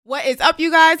What is up, you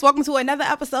guys? Welcome to another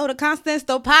episode of Constance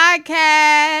the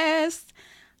Podcast.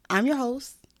 I'm your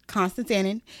host, Constance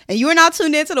Annan, and you are now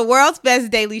tuned in to the world's best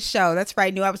daily show. That's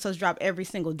right, new episodes drop every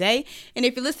single day. And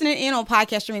if you're listening in on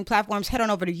podcast streaming platforms, head on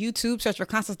over to YouTube, search for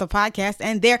Constance the Podcast,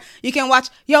 and there you can watch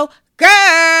Yo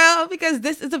Girl, because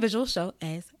this is a visual show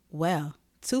as well.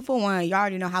 2 for 1. You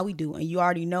already know how we do, and you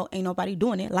already know ain't nobody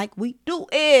doing it like we do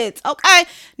it. Okay,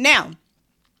 now,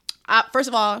 first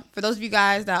of all, for those of you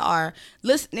guys that are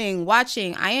listening,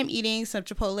 watching, I am eating some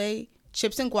Chipotle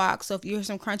chips and guac. So if you hear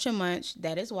some crunch and munch,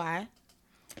 that is why.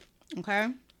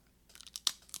 Okay.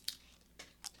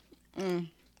 The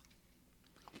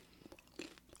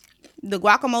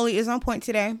guacamole is on point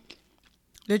today.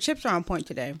 The chips are on point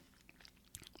today.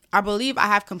 I believe I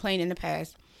have complained in the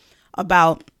past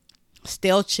about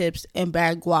stale chips and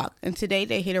bad guac, and today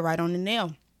they hit it right on the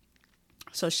nail.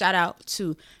 So shout out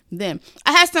to them.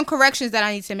 I had some corrections that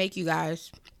I need to make, you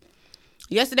guys.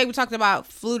 Yesterday we talked about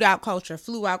flued out culture.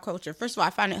 First of all, I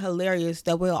find it hilarious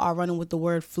that we're all running with the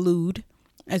word flued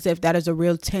as if that is a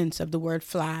real tense of the word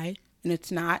fly, and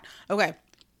it's not. Okay.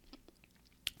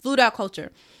 Flued out culture.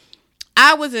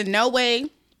 I was in no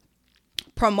way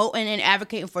promoting and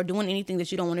advocating for doing anything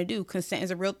that you don't want to do. Consent is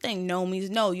a real thing. No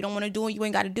means no. You don't want to do it, you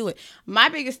ain't got to do it. My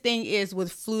biggest thing is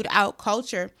with flued out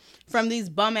culture from these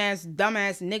bum ass,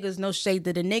 dumbass niggas. No shade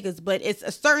to the niggas, but it's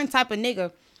a certain type of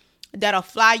nigga that'll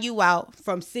fly you out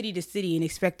from city to city and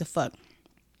expect to fuck.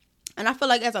 And I feel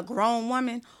like as a grown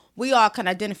woman, we all can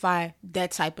identify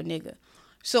that type of nigga.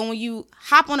 So when you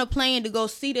hop on a plane to go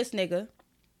see this nigga,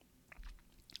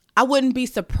 I wouldn't be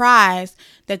surprised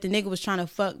that the nigga was trying to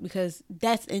fuck, because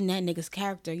that's in that nigga's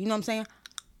character. You know what I'm saying?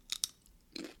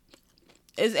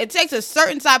 It takes a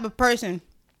certain type of person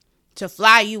to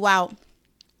fly you out,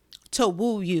 to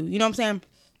woo you. You know what I'm saying?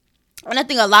 And I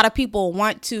think a lot of people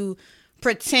want to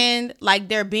pretend like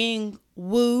they're being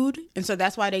wooed, and so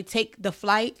that's why they take the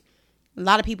flight. A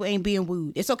lot of people ain't being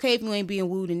wooed. It's okay if you ain't being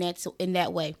wooed in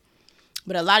that way.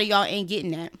 But a lot of y'all ain't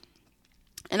getting that.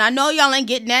 And I know y'all ain't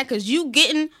getting that because you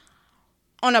getting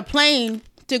on a plane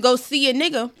to go see a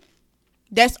nigga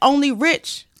that's only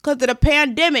rich because of the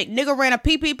pandemic. Nigga ran a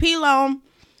PPP loan.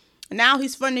 Now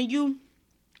he's funding you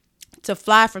to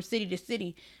fly from city to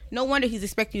city. No wonder he's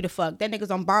expecting you to fuck. That nigga's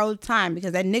on borrowed time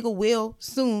because that nigga will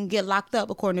soon get locked up,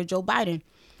 according to Joe Biden.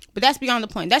 But that's beyond the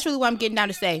point. That's really what I'm getting down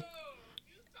to say.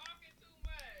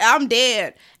 I'm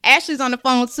dead. Ashley's on the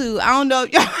phone too. I don't know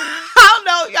if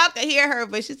y'all can hear her,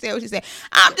 but she said what she said.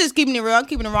 I'm just keeping it real. I'm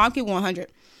keeping it raw. I'm keeping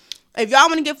 100. If y'all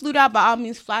want to get flued out, by all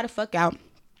means, fly the fuck out.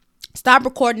 Stop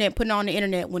recording it and putting it on the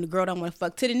internet when the girl don't want to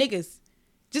fuck. To the niggas.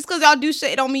 Just because y'all do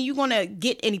shit, it don't mean you going to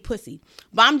get any pussy.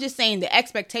 But I'm just saying the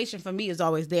expectation for me is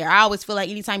always there. I always feel like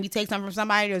anytime you take something from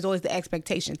somebody, there's always the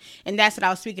expectation. And that's what I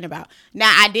was speaking about.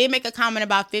 Now, I did make a comment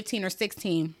about 15 or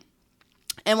 16.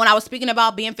 And when I was speaking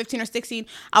about being 15 or 16,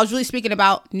 I was really speaking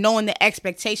about knowing the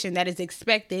expectation that is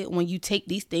expected when you take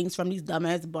these things from these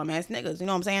dumbass, bum-ass niggas. You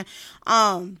know what I'm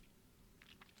saying?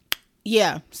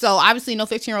 Yeah. So, obviously, no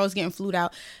 15-year-olds getting flued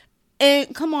out.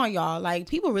 And come on, y'all. Like,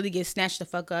 people really get snatched the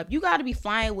fuck up. You got to be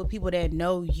flying with people that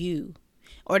know you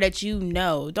or that you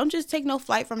know. Don't just take no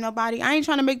flight from nobody. I ain't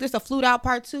trying to make this a flued out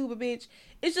part 2, but, bitch,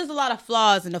 it's just a lot of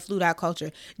flaws in the flued out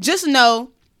culture. Just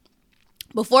know,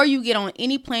 before you get on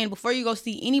any plane, before you go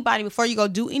see anybody, before you go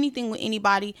do anything with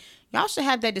anybody, y'all should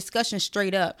have that discussion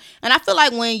straight up. And I feel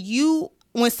like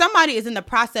when somebody is in the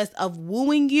process of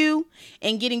wooing you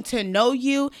and getting to know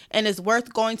you and is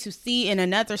worth going to see in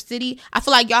another city, I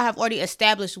feel like y'all have already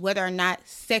established whether or not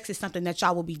sex is something that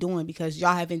y'all will be doing, because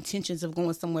y'all have intentions of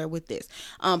going somewhere with this.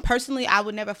 Personally, I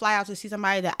would never fly out to see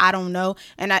somebody that I don't know.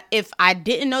 And if I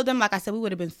didn't know them, like I said, we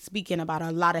would have been speaking about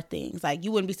a lot of things. Like,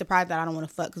 you wouldn't be surprised that I don't want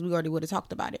to fuck, because we already would have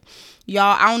talked about it.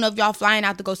 Y'all, I don't know if y'all flying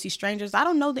out to go see strangers. I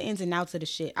don't know the ins and outs of the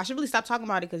shit. I should really stop talking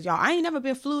about it, because y'all, I ain't never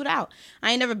been flued out.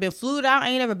 I ain't never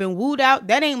been wooed out.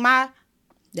 That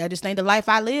just ain't the life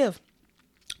I live.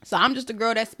 So I'm just a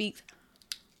girl that speaks.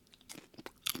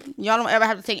 Y'all don't ever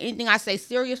have to take anything I say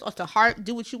serious or to heart.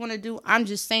 Do what you want to do. I'm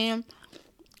just saying,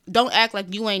 don't act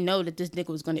like you ain't know that this nigga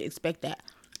was going to expect that.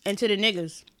 And to the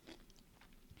niggas,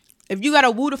 if you got to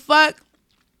woo the fuck,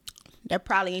 that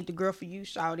probably ain't the girl for you,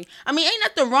 shawty. I mean, ain't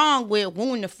nothing wrong with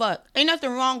wooing the fuck. Ain't nothing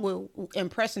wrong with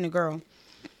impressing the girl.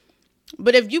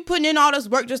 But if you putting in all this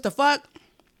work just to fuck,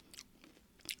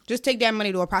 just take that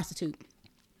money to a prostitute.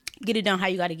 Get it done how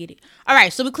you got to get it. All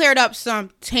right, so we cleared up some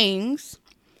things.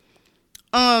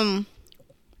 Bitch,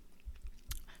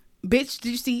 did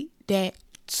you see that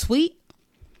tweet?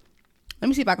 Let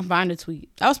me see if I can find the tweet.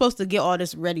 I was supposed to get all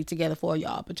this ready together for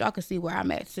y'all, but y'all can see where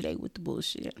I'm at today with the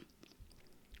bullshit. You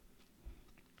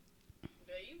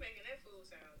making that food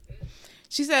sound good.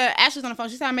 She said, Ashley's on the phone.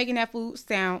 She said, I'm making that food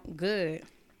sound good.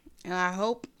 And I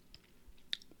hope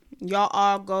y'all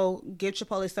all go give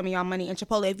Chipotle some of y'all money. And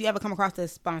Chipotle, if you ever come across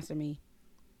this, sponsor me.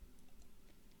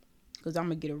 Because I'm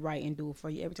going to get it right and do it for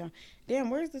you every time. Damn,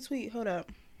 where's the tweet? Hold up.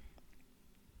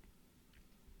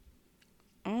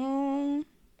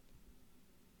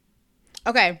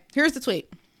 Okay, here's the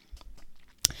tweet.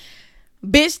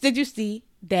 Bitch, did you see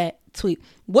that tweet?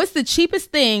 What's the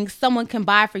cheapest thing someone can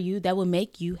buy for you that will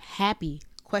make you happy?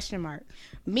 Question mark.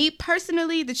 Me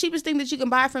personally, the cheapest thing that you can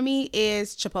buy for me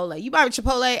is Chipotle. You buy me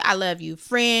Chipotle, I love you.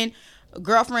 Friend,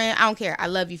 girlfriend, I don't care. I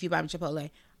love you if you buy me Chipotle.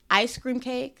 Ice cream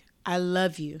cake, I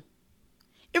love you.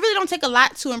 It really don't take a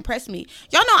lot to impress me.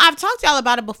 Y'all know I've talked to y'all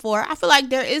about it before. I feel like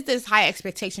there is this high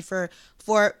expectation for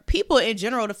people in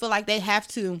general to feel like they have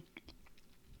to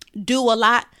do a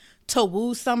lot to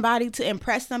woo somebody, to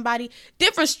impress somebody.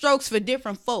 Different strokes for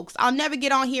different folks. I'll never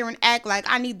get on here and act like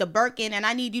I need the Birkin and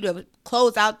I need you to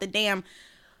close out the damn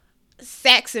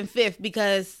Saks and Fifth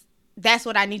because that's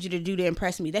what I need you to do to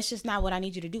impress me. That's just not what I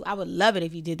need you to do. I would love it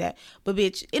if you did that. But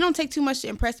bitch, it don't take too much to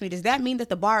impress me. Does that mean that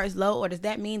the bar is low, or does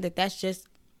that mean that that's just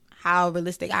how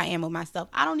realistic I am with myself?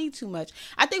 I don't need too much.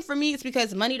 I think for me, it's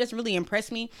because money doesn't really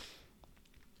impress me.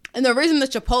 And the reason the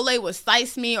Chipotle would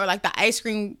size me, or like the ice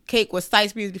cream cake would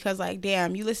size me, is because like,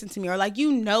 damn, you listen to me, or like,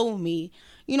 you know me.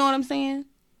 You know what I'm saying?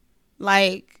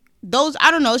 Like those,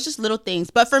 I don't know. It's just little things.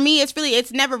 But for me,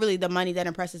 it's never really the money that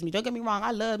impresses me. Don't get me wrong.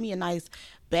 I love me a nice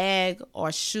bag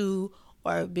or shoe,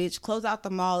 or bitch, close out the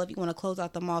mall if you want to close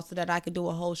out the mall so that I could do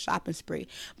a whole shopping spree.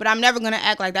 But I'm never going to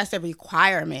act like that's a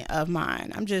requirement of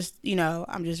mine. I'm just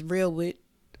real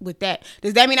with that.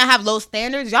 Does that mean I have low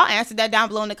standards? Y'all answer that down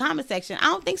below in the comment section. I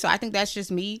don't think so. I think that's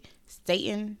just me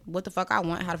stating what the fuck I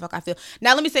want, how the fuck I feel.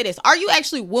 Now, let me say this. Are you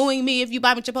actually wooing me if you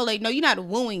buy me Chipotle? No, you're not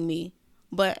wooing me,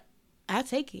 but I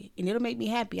take it and it'll make me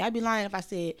happy. I'd be lying if I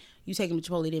said you taking me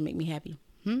Chipotle didn't make me happy.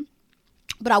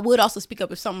 But I would also speak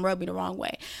up if something rubbed me the wrong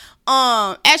way.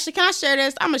 Ashley, can I share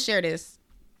this? I'm going to share this.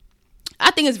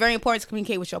 I think it's very important to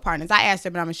communicate with your partners. I asked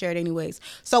her, but I'm going to share it anyways.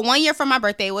 So 1 year from my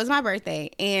birthday, it was my birthday,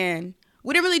 and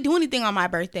we didn't really do anything on my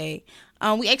birthday.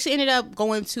 We actually ended up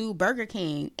going to Burger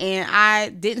King, and I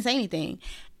didn't say anything.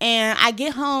 And I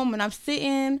get home, and I'm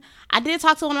sitting. I did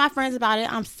talk to one of my friends about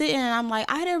it. I'm sitting, and I'm like,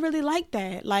 I didn't really like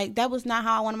that. Like, that was not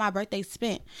how I wanted my birthday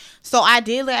spent. So I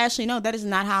did let Ashley know that is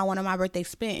not how I wanted my birthday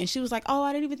spent. And she was like, oh,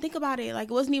 I didn't even think about it.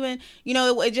 Like, it wasn't even,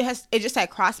 it just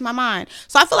had crossed my mind.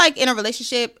 So I feel like in a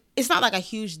relationship, it's not like a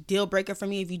huge deal breaker for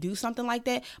me if you do something like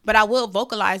that, but I will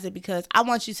vocalize it because I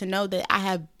want you to know that I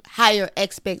have higher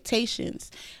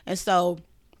expectations. And so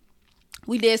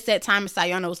we did set time aside.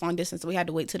 Y'all know it's long distance, so we had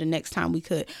to wait till the next time we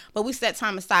could. But we set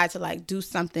time aside to like do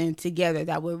something together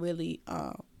that would really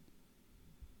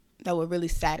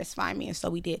satisfy me, and so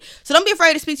we did. So don't be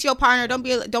afraid to speak to your partner.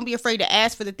 Don't be afraid to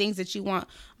ask for the things that you want.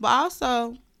 But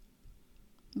also,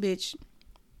 bitch,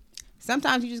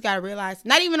 sometimes you just gotta realize.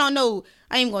 Not even on no.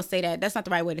 I ain't even gonna say that. That's not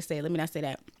the right way to say it. Let me not say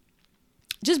that.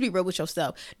 Just be real with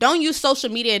yourself. Don't use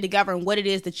social media to govern what it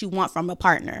is that you want from a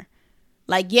partner.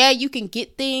 Like, yeah, you can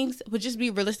get things, but just be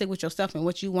realistic with yourself and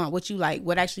what you want, what you like,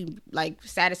 what actually like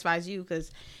satisfies you.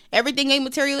 Because everything ain't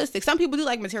materialistic. Some people do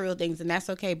like material things, and that's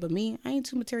okay. But me, I ain't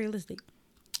too materialistic.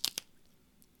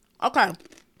 Okay.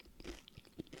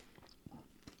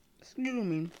 Excuse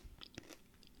me.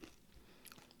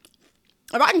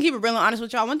 If I can keep it real and honest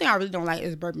with y'all, one thing I really don't like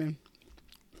is bourbon.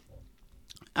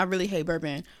 I really hate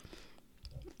bourbon.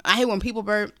 I hate when people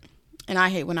burp, and I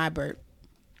hate when I burp.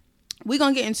 We're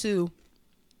going to get into,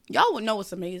 y'all would know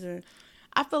what's amazing.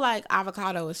 I feel like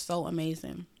avocado is so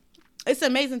amazing. It's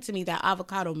amazing to me that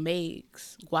avocado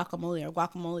makes guacamole, or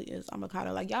guacamole is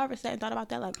avocado. Like, y'all ever sat and thought about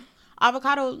that? Like,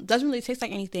 avocado doesn't really taste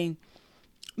like anything,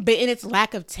 but in its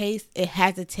lack of taste, it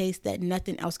has a taste that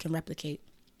nothing else can replicate.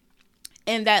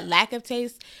 And that lack of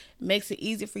taste makes it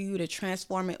easy for you to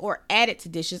transform it or add it to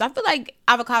dishes. I feel like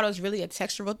avocado is really a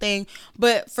textural thing,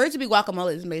 but for it to be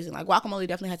guacamole is amazing. Like, guacamole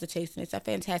definitely has a taste, and it's a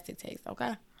fantastic taste,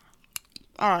 okay?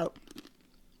 All right.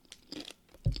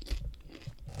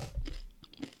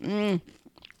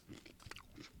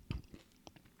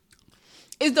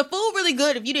 Is the food really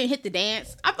good if you didn't hit the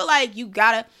dance? I feel like you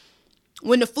gotta,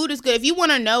 when the food is good, if you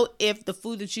want to know if the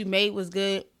food that you made was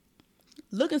good,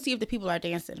 look and see if the people are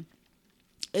dancing.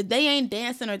 If they ain't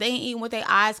dancing, or they ain't eating with their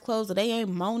eyes closed, or they ain't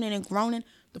moaning and groaning,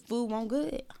 the food won't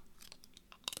good.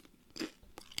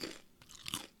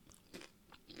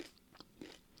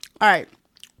 All right.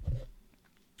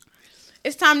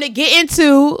 It's time to get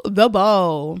into the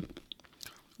bowl.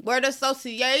 Word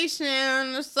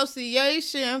association.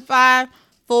 5,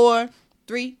 4,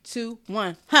 3, 2,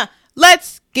 1.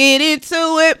 Let's get into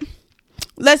it.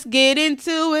 Let's get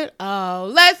into it.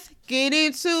 Oh, let's get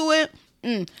into it.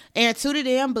 And to the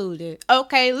damn booty.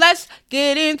 Okay, let's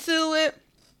get into it.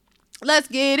 Let's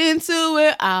get into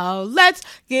it. Oh, let's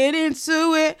get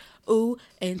into it. Ooh,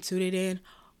 and to the damn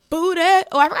booty.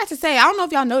 Oh, I forgot to say, I don't know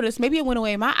if y'all noticed. Maybe it went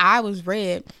away. My eye was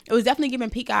red. It was definitely giving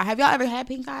pink eye. Have y'all ever had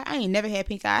pink eye? I ain't never had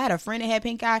pink eye. I had a friend that had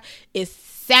pink eye. It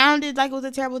sounded like it was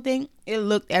a terrible thing. It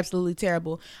looked absolutely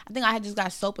terrible. I think I had just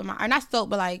got soap in my eye. Not soap,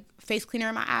 but like face cleaner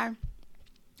in my eye.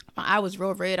 My eye was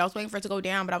real red. I was waiting for it to go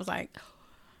down, but I was like,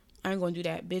 I ain't gonna do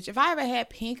that, bitch. If I ever had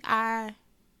pink eye,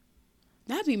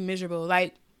 that'd be miserable.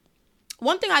 Like,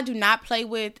 one thing I do not play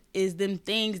with is them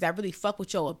things that really fuck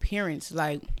with your appearance.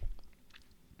 Like,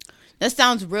 that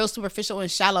sounds real superficial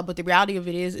and shallow, but the reality of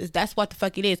it is that's what the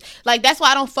fuck it is. Like, that's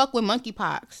why I don't fuck with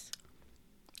monkeypox.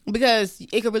 Because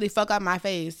it could really fuck up my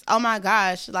face. Oh my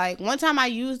gosh. Like, one time I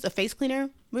used a face cleaner.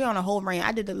 We on a whole rant.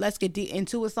 I did the Let's Get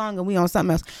Into It song and we on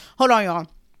something else. Hold on, y'all.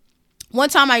 One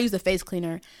time I used a face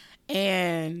cleaner.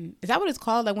 And is that what it's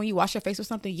called? Like when you wash your face or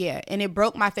something? Yeah. And it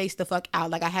broke my face the fuck out.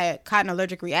 Like I had caught an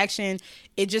allergic reaction.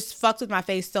 It just fucked with my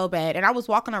face so bad. And I was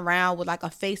walking around with like a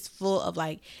face full of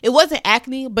like, it wasn't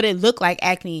acne, but it looked like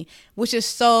acne, which is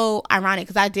so ironic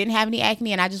because I didn't have any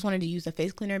acne and I just wanted to use a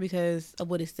face cleaner because of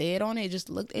what it said on it. It just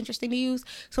looked interesting to use.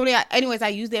 So anyways, I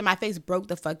used it and my face broke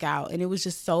the fuck out. And it was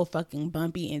just so fucking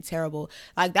bumpy and terrible.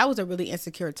 Like that was a really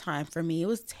insecure time for me. It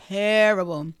was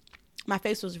terrible. My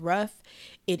face was rough.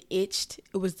 It itched.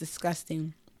 It was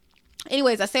disgusting.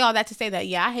 Anyways, I say all that to say that,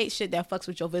 yeah, I hate shit that fucks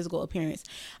with your physical appearance.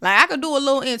 Like, I could do a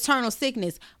little internal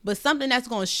sickness, but something that's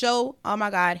going to show, oh my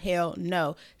God, hell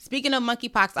no. Speaking of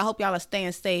monkeypox, I hope y'all are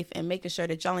staying safe and making sure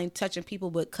that y'all ain't touching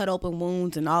people with cut open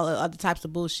wounds and all the other types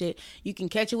of bullshit. You can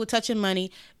catch it with touching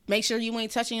money. Make sure you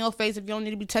ain't touching your face if you don't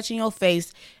need to be touching your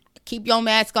face. Keep your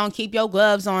mask on. Keep your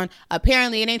gloves on.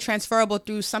 Apparently, it ain't transferable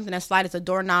through something as slight as a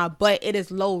doorknob, but it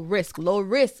is low risk. Low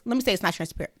risk. Let me say it's not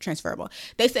transferable.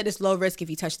 They said it's low risk if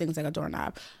you touch things like a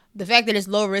doorknob. The fact that it's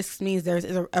low risk means there's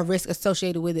a risk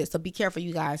associated with it. So be careful,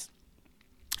 you guys.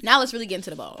 Now let's really get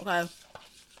into the bowl, okay?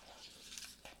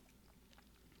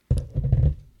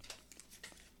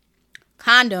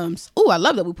 Condoms. Ooh, I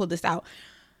love that we pulled this out.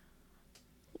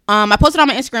 I posted on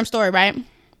my Instagram story, right?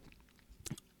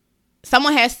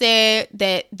 Someone has said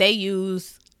that they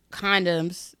use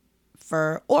condoms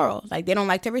for oral. Like, they don't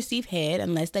like to receive head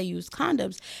unless they use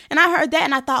condoms. And I heard that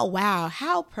and I thought, wow,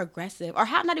 how progressive, or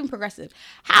how not even progressive,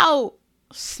 how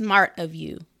smart of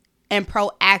you and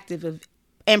proactive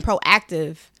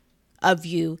of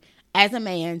you as a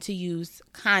man to use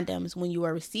condoms when you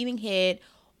are receiving head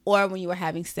or when you are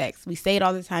having sex. We say it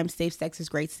all the time, safe sex is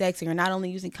great sex. And you're not only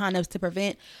using condoms to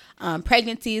prevent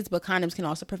pregnancies, but condoms can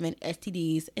also prevent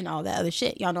STDs and all that other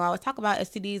shit. Y'all know I always talk about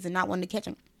STDs and not wanting to catch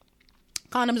them.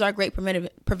 Condoms are a great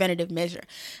preventative measure.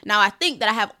 Now, I think that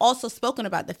I have also spoken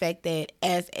about the fact that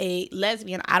as a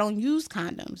lesbian, I don't use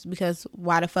condoms because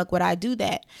why the fuck would I do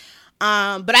that?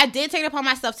 But I did take it upon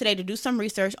myself today to do some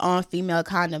research on female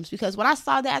condoms because when I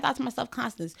saw that, I thought to myself,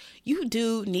 Constance, you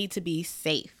do need to be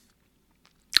safe.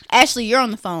 Ashley, you're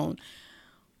on the phone.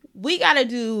 We got to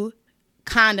do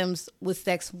condoms with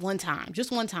sex one time.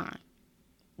 Just one time.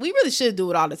 We really should do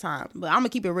it all the time. But I'm going to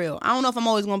keep it real. I don't know if I'm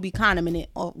always going to be condoming it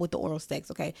with the oral sex,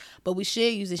 okay? But we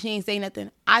should use it. She ain't say nothing.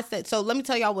 I said, so let me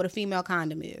tell y'all what a female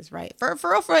condom is, right? For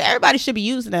everybody should be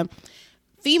using them.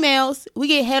 Females, we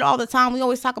get head all the time. We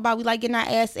always talk about we like getting our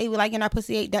ass ate, we like getting our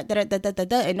pussy ate,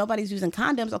 and nobody's using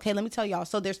condoms. Okay, let me tell y'all.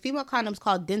 So there's female condoms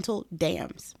called dental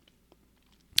dams.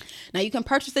 Now, you can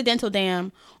purchase a dental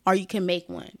dam or you can make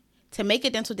one. To make a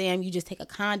dental dam, you just take a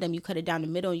condom, you cut it down the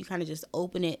middle, and you kind of just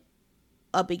open it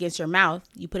up against your mouth.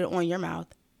 You put it on your mouth.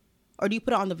 Or do you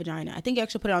put it on the vagina? I think you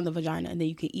actually put it on the vagina and then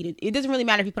you can eat it. It doesn't really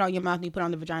matter if you put it on your mouth and you put it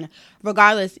on the vagina.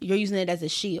 Regardless, you're using it as a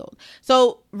shield.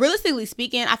 So realistically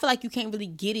speaking, I feel like you can't really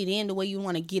get it in the way you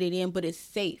want to get it in, but it's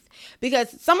safe.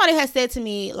 Because somebody has said to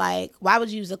me, like, why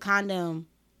would you use a condom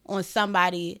on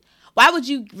somebody? Why would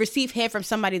you receive head from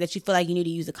somebody that you feel like you need to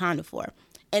use a condom for?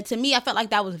 And to me, I felt like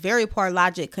that was very poor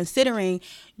logic, considering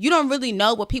you don't really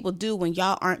know what people do when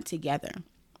y'all aren't together.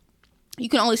 You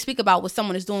can only speak about what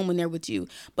someone is doing when they're with you.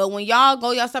 But when y'all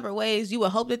go y'all separate ways, you will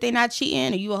hope that they're not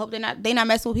cheating, or you will hope they not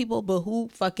messing with people, but who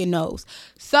fucking knows?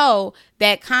 So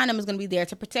that condom is going to be there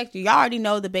to protect you. Y'all already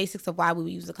know the basics of why we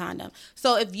would use a condom.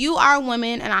 So if you are a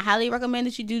woman, and I highly recommend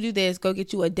that you do this, go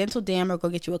get you a dental dam or go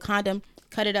get you a condom,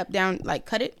 cut it up down, like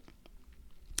cut it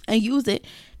and use it.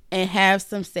 and have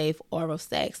some safe oral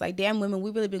sex. Like, damn, women, we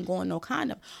really been going no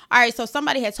condom. All right, so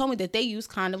somebody had told me that they use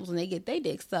condoms when they get their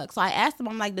dick sucked. So I asked them,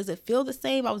 I'm like, does it feel the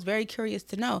same? I was very curious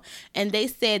to know. And they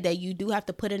said that you do have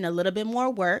to put in a little bit more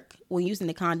work when using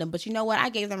the condom. But you know what? I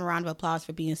gave them a round of applause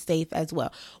for being safe as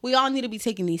well. We all need to be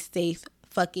taking these safe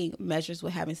fucking measures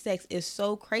with having sex. Is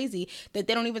so crazy that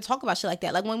they don't even talk about shit like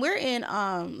that. Like, when we're in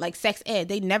like sex ed,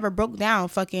 they never broke down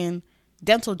fucking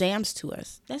dental dams to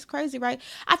us. That's crazy, right?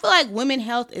 I feel like women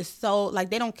health is so, like,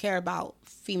 they don't care about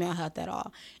female health at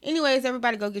all. Anyways,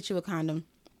 everybody go get you a condom.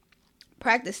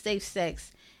 Practice safe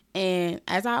sex. And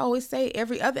as I always say,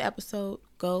 every other episode,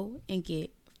 go and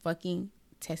get fucking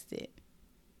tested.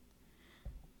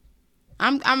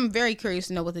 I'm very curious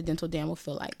to know what the dental dam will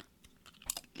feel like.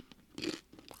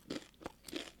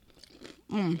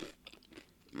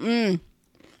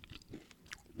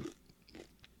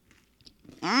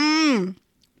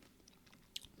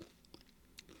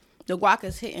 The guac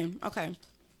is hitting. Okay.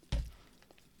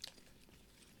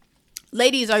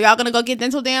 Ladies, are y'all gonna go get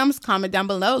dental dams? Comment down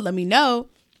below. Let me know.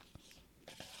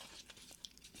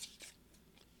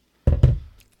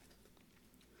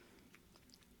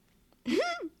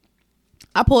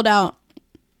 I pulled out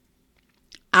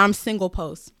I'm single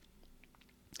post.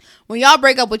 When y'all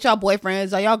break up with y'all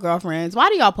boyfriends or y'all girlfriends, why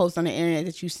do y'all post on the internet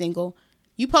that you single?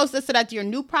 You post it so that your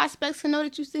new prospects can know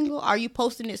that you single? Or are you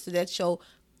posting it so that your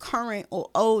current or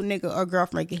old nigga or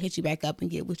girlfriend can hit you back up and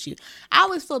get with you? I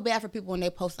always feel bad for people when they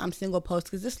post I'm single posts,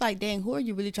 because it's like, dang, who are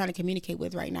you really trying to communicate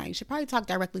with right now? You should probably talk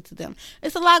directly to them.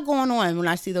 It's a lot going on when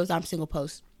I see those I'm single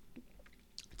posts.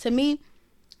 To me,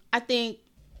 I think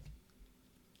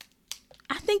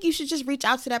you should just reach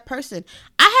out to that person.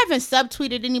 I haven't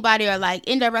subtweeted anybody or like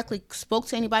indirectly spoke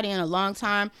to anybody in a long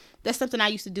time. That's something I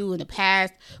used to do in the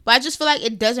past, but I just feel like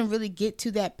it doesn't really get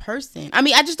to that person. I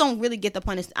mean, I just don't really get the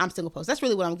point of I'm single post. That's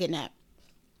really what I'm getting at.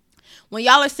 When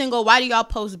y'all are single, why do y'all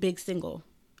post big single?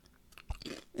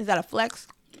 Is that a flex?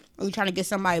 Or are you trying to get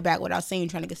somebody back without saying you're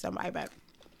trying to get somebody back?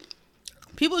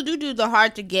 People do the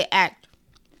hard to get act.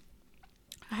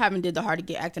 I haven't did the hard to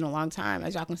get act in a long time.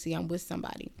 As y'all can see, I'm with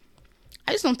somebody.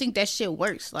 I just don't think that shit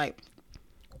works. Like,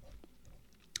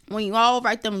 when you all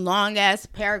write them long ass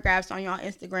paragraphs on your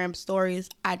Instagram stories,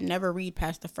 I'd never read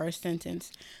past the first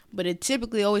sentence. But it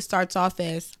typically always starts off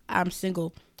as I'm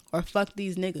single or fuck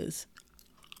these niggas.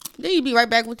 Then you be right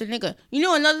back with the nigga. You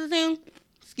know another thing?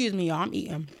 Excuse me, y'all. I'm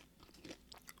eating.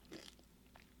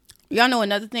 Y'all know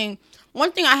another thing?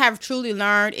 One thing I have truly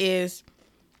learned is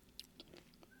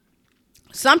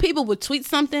some people would tweet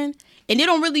something and it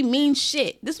don't really mean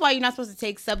shit. This is why you're not supposed to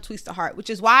take subtweets to heart, which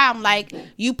is why I'm like,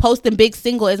 you posting big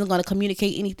single isn't going to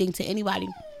communicate anything to anybody.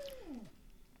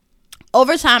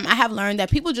 Over time, I have learned that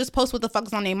people just post what the fuck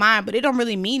is on their mind, but it don't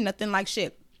really mean nothing like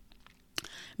shit.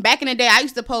 Back in the day, I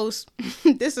used to post,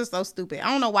 this is so stupid.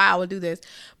 I don't know why I would do this,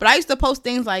 but I used to post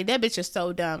things like, that bitch is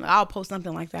so dumb. I'll post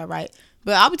something like that, right?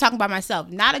 But I'll be talking about myself.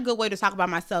 Not a good way to talk about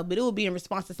myself, but it will be in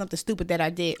response to something stupid that I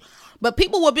did. But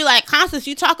people will be like, Constance,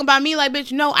 you talking about me? Like,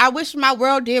 bitch, no, I wish my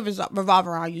world did revolve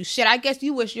around you. Shit, I guess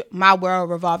you wish my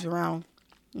world revolves around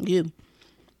you.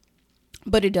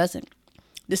 But it doesn't.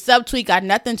 The subtweet got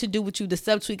nothing to do with you. The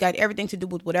subtweet got everything to do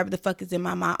with whatever the fuck is in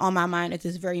my mind, on my mind at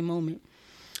this very moment.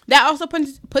 That also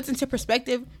puts into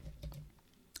perspective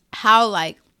how,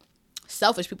 like,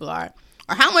 selfish people are.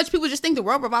 Or how much people just think the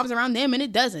world revolves around them and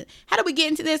it doesn't. How do we get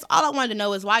into this? All I wanted to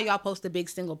know is why y'all post a big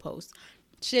single post.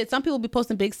 Shit, some people be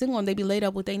posting big single and they be laid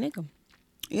up with their nigga.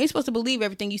 You ain't supposed to believe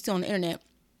everything you see on the internet.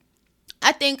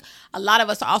 I think a lot of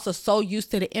us are also so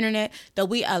used to the internet that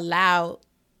we allow,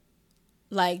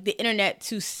 like, the internet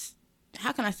to,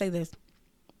 how can I say this?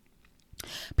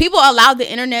 People allow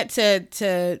the internet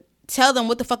to tell them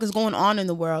what the fuck is going on in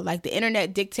the world. Like, the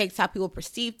internet dictates how people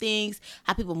perceive things,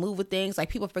 how people move with things. Like,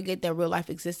 people forget that real life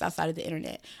exists outside of the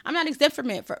internet. I'm not exempt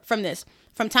from this.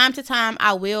 From time to time,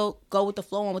 I will go with the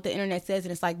flow on what the internet says,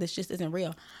 and it's like, this just isn't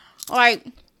real. Like,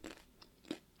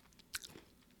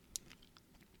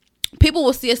 people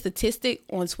will see a statistic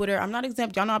on Twitter. I'm not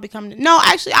exempt. Y'all know I'll be coming. No,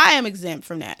 actually, I am exempt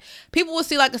from that. People will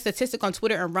see like a statistic on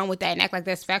Twitter and run with that and act like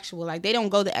that's factual. Like, they don't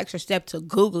go the extra step to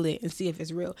Google it and see if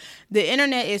it's real. The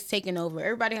internet is taking over.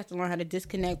 Everybody has to learn how to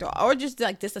disconnect or just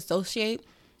like disassociate,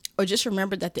 or just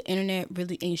remember that the internet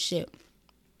really ain't shit.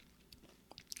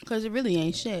 Because it really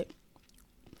ain't shit.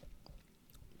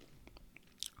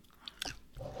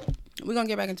 We're going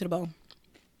to get back into the bowl.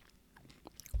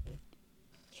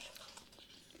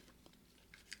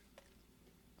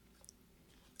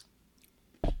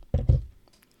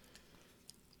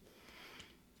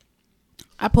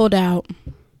 I pulled out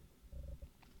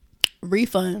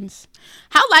Refunds.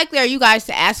 How likely are you guys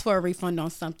to ask for a refund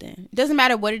on something? It doesn't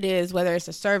matter what it is, whether it's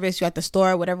a service, you're at the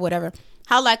store, whatever.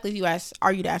 How likely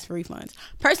are you to ask for refunds?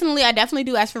 Personally, I definitely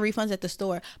do ask for refunds at the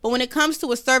store. But when it comes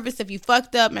to a service, if you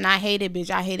fucked up and I hate it, bitch,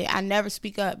 I hate it. I never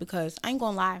speak up because I ain't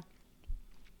gonna lie.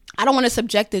 I don't want to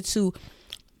subject it to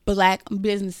black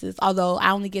businesses, although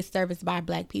I only get service by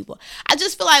black people. I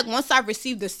just feel like once I've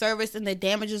received the service and the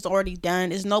damage is already done,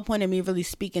 there's no point in me really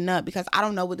speaking up because I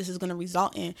don't know what this is going to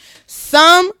result in.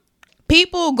 Some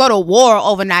people go to war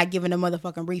over not giving a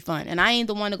motherfucking refund, and I ain't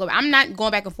the one to go. I'm not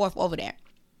going back and forth over that.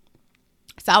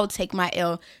 So I would take my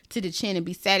L to the chin and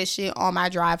be sad as shit on my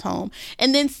drive home.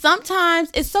 And then sometimes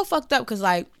it's so fucked up because,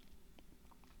 like,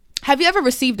 have you ever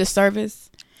received a service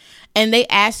and they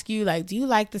ask you, like, do you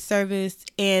like the service?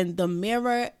 And the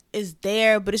mirror is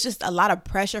there, but it's just a lot of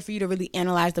pressure for you to really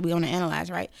analyze that we want to analyze,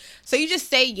 right? So you just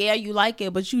say, yeah, you like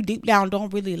it, but you deep down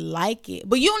don't really like it.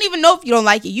 But you don't even know if you don't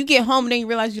like it. You get home and then you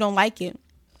realize you don't like it,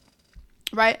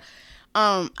 right?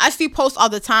 I see posts all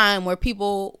the time where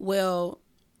people will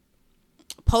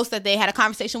post that they had a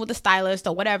conversation with the stylist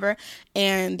or whatever,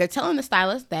 and they're telling the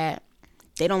stylist that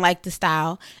they don't like the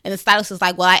style, and the stylist is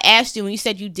like, well, I asked you and you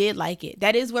said you did like it.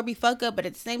 That is where we fuck up, but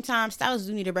at the same time, stylists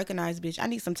do need to recognize, bitch, I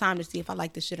need some time to see if I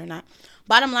like this shit or not.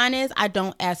 Bottom line is, I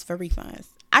don't ask for refunds.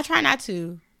 I try not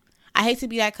to. I hate to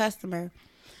be that customer.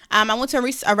 I went to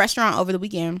a restaurant over the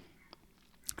weekend.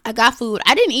 I got food.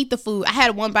 I didn't eat the food. I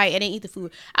had one bite. I didn't eat the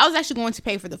food. I was actually going to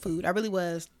pay for the food. I really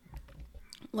was.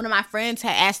 One of my friends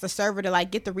had asked the server to, like,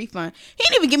 get the refund. He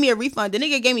didn't even give me a refund. The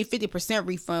nigga gave me 50%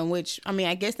 refund, which, I mean,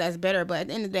 I guess that's better. But at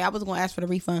the end of the day, I wasn't going to ask for the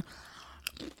refund.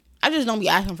 I just don't be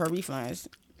asking for refunds.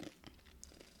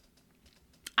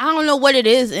 I don't know what it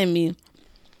is in me.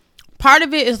 Part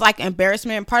of it is, like,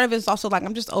 embarrassment. Part of it is also, like,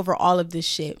 I'm just over all of this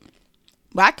shit.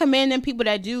 But I commend them people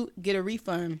that do get a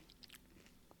refund.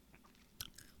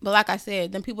 But like I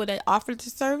said, them people that offer the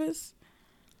service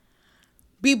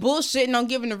be bullshitting on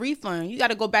giving a refund. You got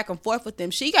to go back and forth with them.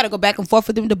 You got to go back and forth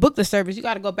with them to book the service. You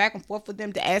got to go back and forth with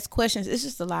them to ask questions. It's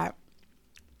just a lot.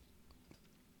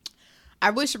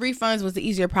 I wish refunds was the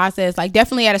easier process. Like,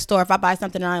 definitely at a store, if I buy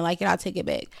something and I don't like it, I'll take it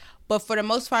back. But for the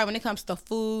most part, when it comes to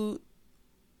food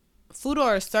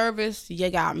or a service, you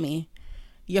got me.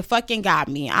 You fucking got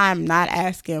me. I'm not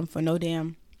asking for no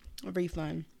damn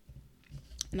refund.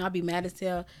 And I'll be mad as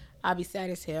hell. I'll be sad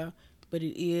as hell. But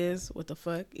it is what the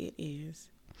fuck it is.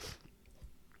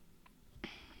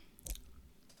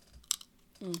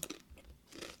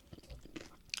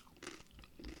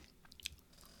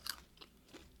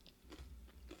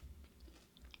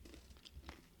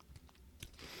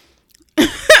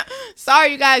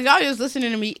 Sorry, you guys. Y'all just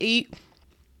listening to me eat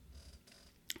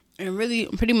and really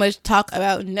pretty much talk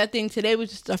about nothing. Today was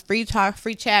just a free talk,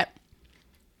 free chat.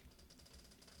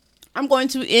 I'm going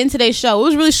to end today's show. It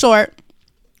was really short.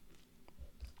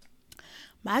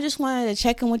 But I just wanted to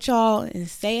check in with y'all and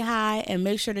say hi and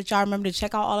make sure that y'all remember to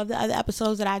check out all of the other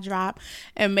episodes that I drop.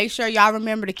 And make sure y'all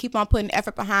remember to keep on putting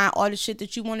effort behind all the shit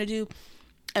that you want to do.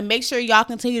 And make sure y'all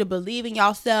continue to believe in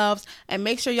yourselves. And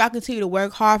make sure y'all continue to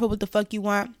work hard for what the fuck you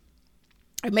want.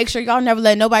 And make sure y'all never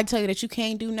let nobody tell you that you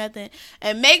can't do nothing.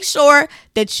 And make sure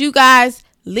that you guys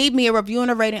leave me a review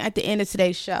and a rating at the end of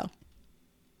today's show.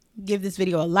 Give this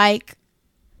video a like.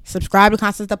 Subscribe to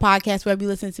Constance the Podcast wherever you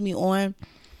listen to me on.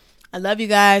 I love you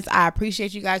guys. I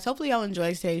appreciate you guys. Hopefully y'all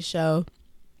enjoy today's show.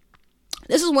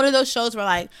 This is one of those shows where,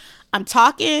 like, I'm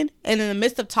talking, and in the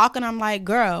midst of talking, I'm like,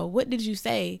 girl, what did you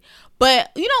say?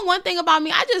 But, you know, one thing about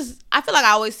me, I feel like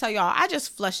I always tell y'all, I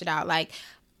just flush it out. Like,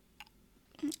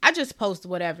 I just post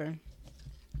whatever.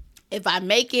 If I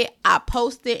make it, I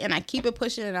post it, and I keep it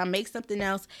pushing, and I make something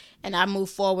else, and I move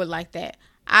forward like that.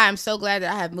 I am so glad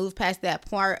that I have moved past that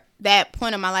point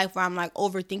in my life where I'm, like,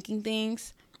 overthinking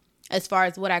things as far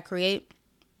as what I create,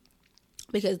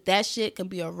 because that shit can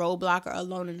be a roadblocker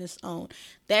alone in its own.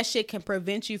 That shit can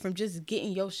prevent you from just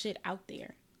getting your shit out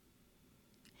there.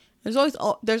 There's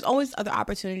always other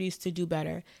opportunities to do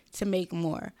better, to make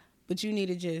more, but you need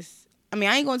to just, I mean,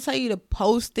 I ain't gonna tell you to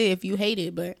post it if you hate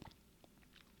it, but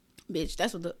bitch,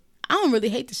 I don't really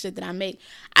hate the shit that I make.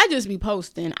 I just be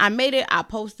posting. I made it, I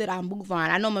posted, I move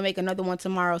on. I know I'm gonna make another one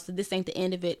tomorrow, so this ain't the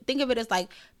end of it. Think of it as like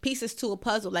pieces to a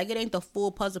puzzle. Like, it ain't the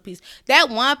full puzzle piece. That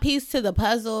one piece to the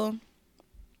puzzle,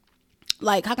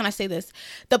 like, how can I say this?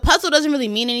 The puzzle doesn't really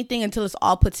mean anything until it's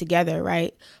all put together,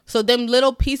 right? So them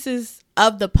little pieces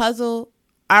of the puzzle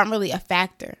aren't really a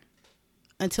factor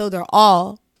until they're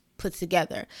all put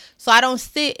together. So I don't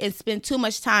sit and spend too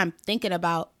much time thinking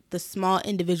about the small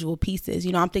individual pieces.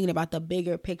 You know, I'm thinking about the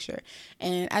bigger picture.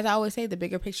 And as I always say, the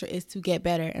bigger picture is to get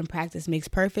better, and practice makes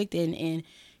perfect. And in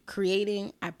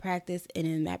creating, I practice, and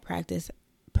in that practice,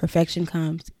 perfection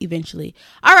comes eventually.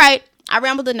 All right. I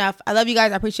rambled enough. I love you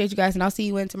guys. I appreciate you guys. And I'll see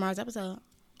you in tomorrow's episode.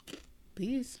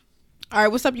 Peace. All right.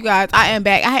 What's up, you guys? I am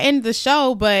back. I ended the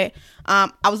show, but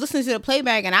I was listening to the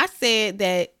playback and I said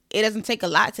that it doesn't take a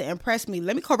lot to impress me.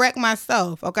 Let me correct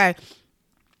myself. Okay.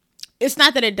 It's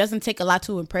not that it doesn't take a lot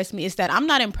to impress me. It's that I'm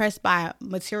not impressed by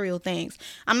material things.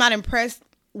 I'm not impressed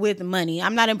with money.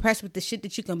 I'm not impressed with the shit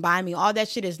that you can buy me. All that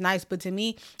shit is nice. But to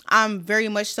me, I'm very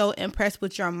much so impressed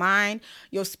with your mind,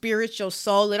 your spirit, your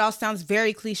soul. It all sounds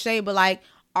very cliche, but like,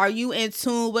 are you in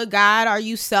tune with God? Are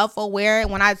you self-aware?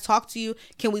 When I talk to you,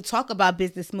 can we talk about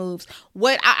business moves?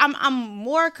 I'm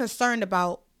more concerned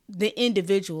about the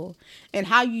individual and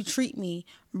how you treat me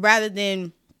rather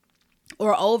than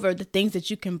or over the things that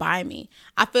you can buy me.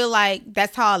 I feel like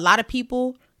that's how a lot of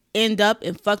people end up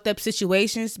in fucked up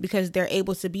situations because they're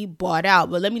able to be bought out.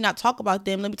 But let me not talk about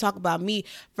them. Let me talk about me.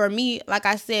 For me, like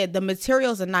I said, the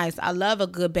materials are nice. I love a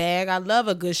good bag. I love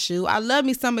a good shoe. I love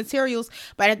me some materials.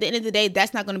 But at the end of the day,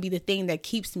 that's not going to be the thing that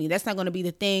keeps me. That's not going to be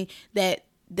the thing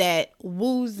that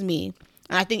woos me.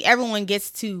 And I think everyone gets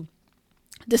to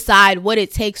decide what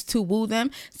it takes to woo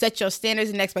them. Set your standards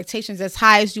and expectations as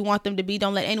high as you want them to be.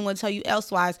 Don't let anyone tell you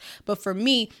elsewise. But for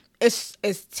me, it's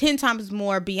 10 times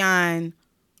more beyond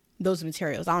those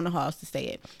materials. I don't know how else to say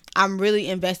it. I'm really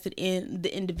invested in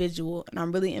the individual, and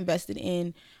I'm really invested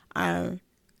in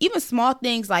even small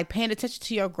things like paying attention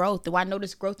to your growth. Do I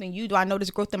notice growth in you? Do I notice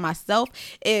growth in myself?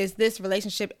 Is this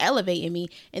relationship elevating me?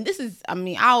 And this is,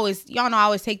 y'all know I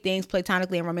always take things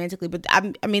platonically and romantically, but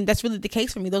that's really the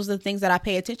case for me. Those are the things that I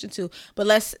pay attention to. But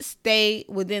let's stay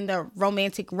within the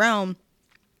romantic realm.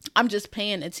 I'm just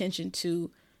paying attention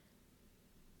to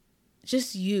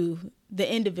just you,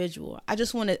 the individual. I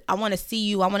want to see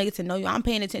you. I want to get to know you. I'm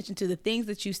paying attention to the things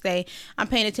that you say. I'm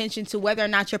paying attention to whether or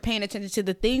not you're paying attention to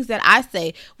the things that I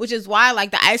say, which is why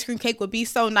like the ice cream cake would be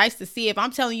so nice to see. If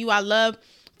I'm telling you I love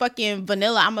fucking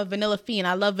vanilla, I'm a vanilla fiend.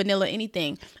 I love vanilla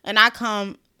anything. And I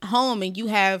come home and you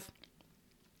have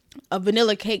a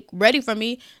vanilla cake ready for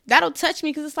me, that'll touch me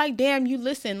because it's like, damn, you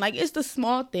listen. Like, it's the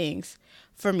small things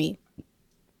for me.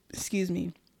 Excuse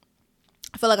me.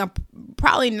 I feel like I'm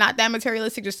probably not that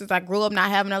materialistic just since I grew up not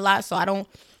having a lot. So I don't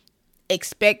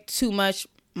expect too much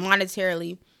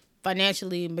monetarily,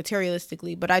 financially,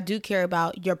 materialistically. But I do care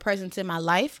about your presence in my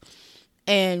life.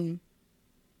 And,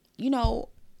 you know,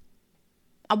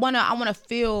 I wanna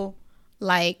feel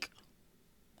like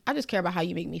I just care about how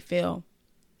you make me feel.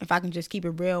 If I can just keep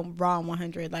it real, raw and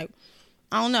 100. Like,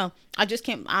 I don't know. I just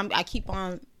can't. I keep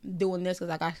on doing this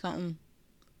because I got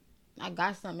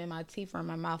something in my teeth or in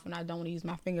my mouth, and I don't want to use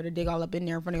my finger to dig all up in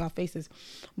there in front of y'all faces.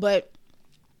 But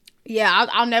yeah,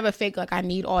 I'll never fake like I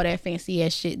need all that fancy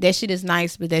ass shit. That shit is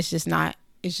nice, but it's just not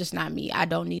me. I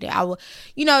don't need it. I will,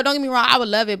 don't get me wrong, I would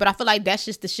love it, but I feel like that's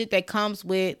just the shit that comes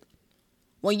with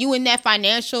when you in that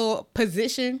financial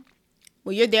position,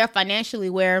 when you're there financially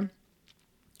where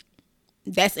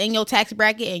that's in your tax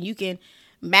bracket and you can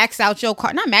max out your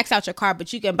car, not max out your car,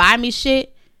 but you can buy me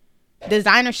shit,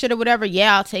 designer shit or whatever.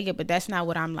 Yeah, I'll take it, but that's not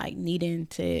what I'm like needing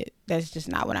to. That's just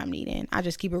not what I'm needing. I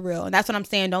just keep it real, and that's what I'm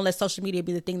saying. Don't let social media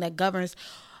be the thing that governs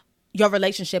your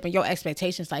relationship and your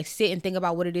expectations. Like, sit and think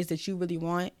about what it is that you really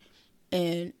want,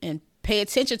 and pay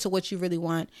attention to what you really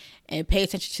want, and pay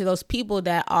attention to those people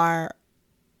that are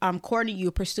courting you,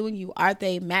 pursuing you. Are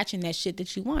they matching that shit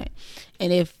that you want?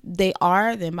 And if they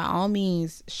are, then by all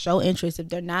means show interest. If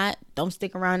they're not, don't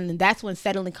stick around. And that's when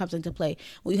settling comes into play,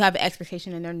 when you have an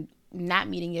expectation and they're not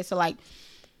meeting it. So like,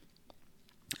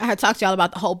 I had talked to y'all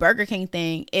about the whole Burger King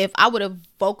thing. If I would have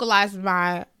vocalized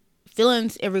my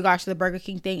feelings in regards to the Burger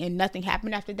King thing and nothing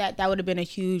happened after that, that would have been a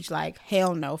huge like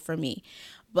hell no for me.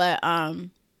 But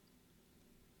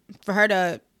for her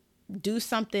to do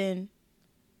something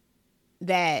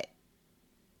that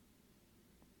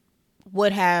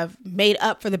would have made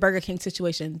up for the Burger King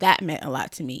situation, that meant a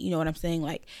lot to me. You know what I'm saying?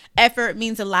 Like, effort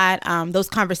means a lot. Those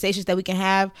conversations that we can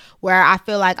have where I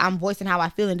feel like I'm voicing how I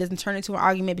feel and doesn't turn into an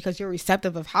argument because you're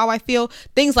receptive of how I feel.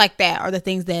 Things like that are the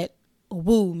things that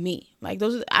woo me. Like,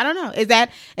 those, I don't know. Is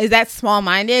that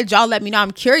small-minded? Y'all let me know.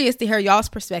 I'm curious to hear y'all's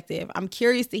perspective. I'm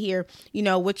curious to hear,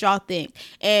 what y'all think.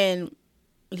 And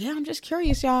yeah, I'm just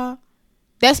curious, y'all.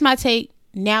 That's my take.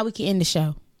 Now we can end the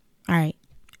show. All right.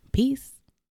 Peace.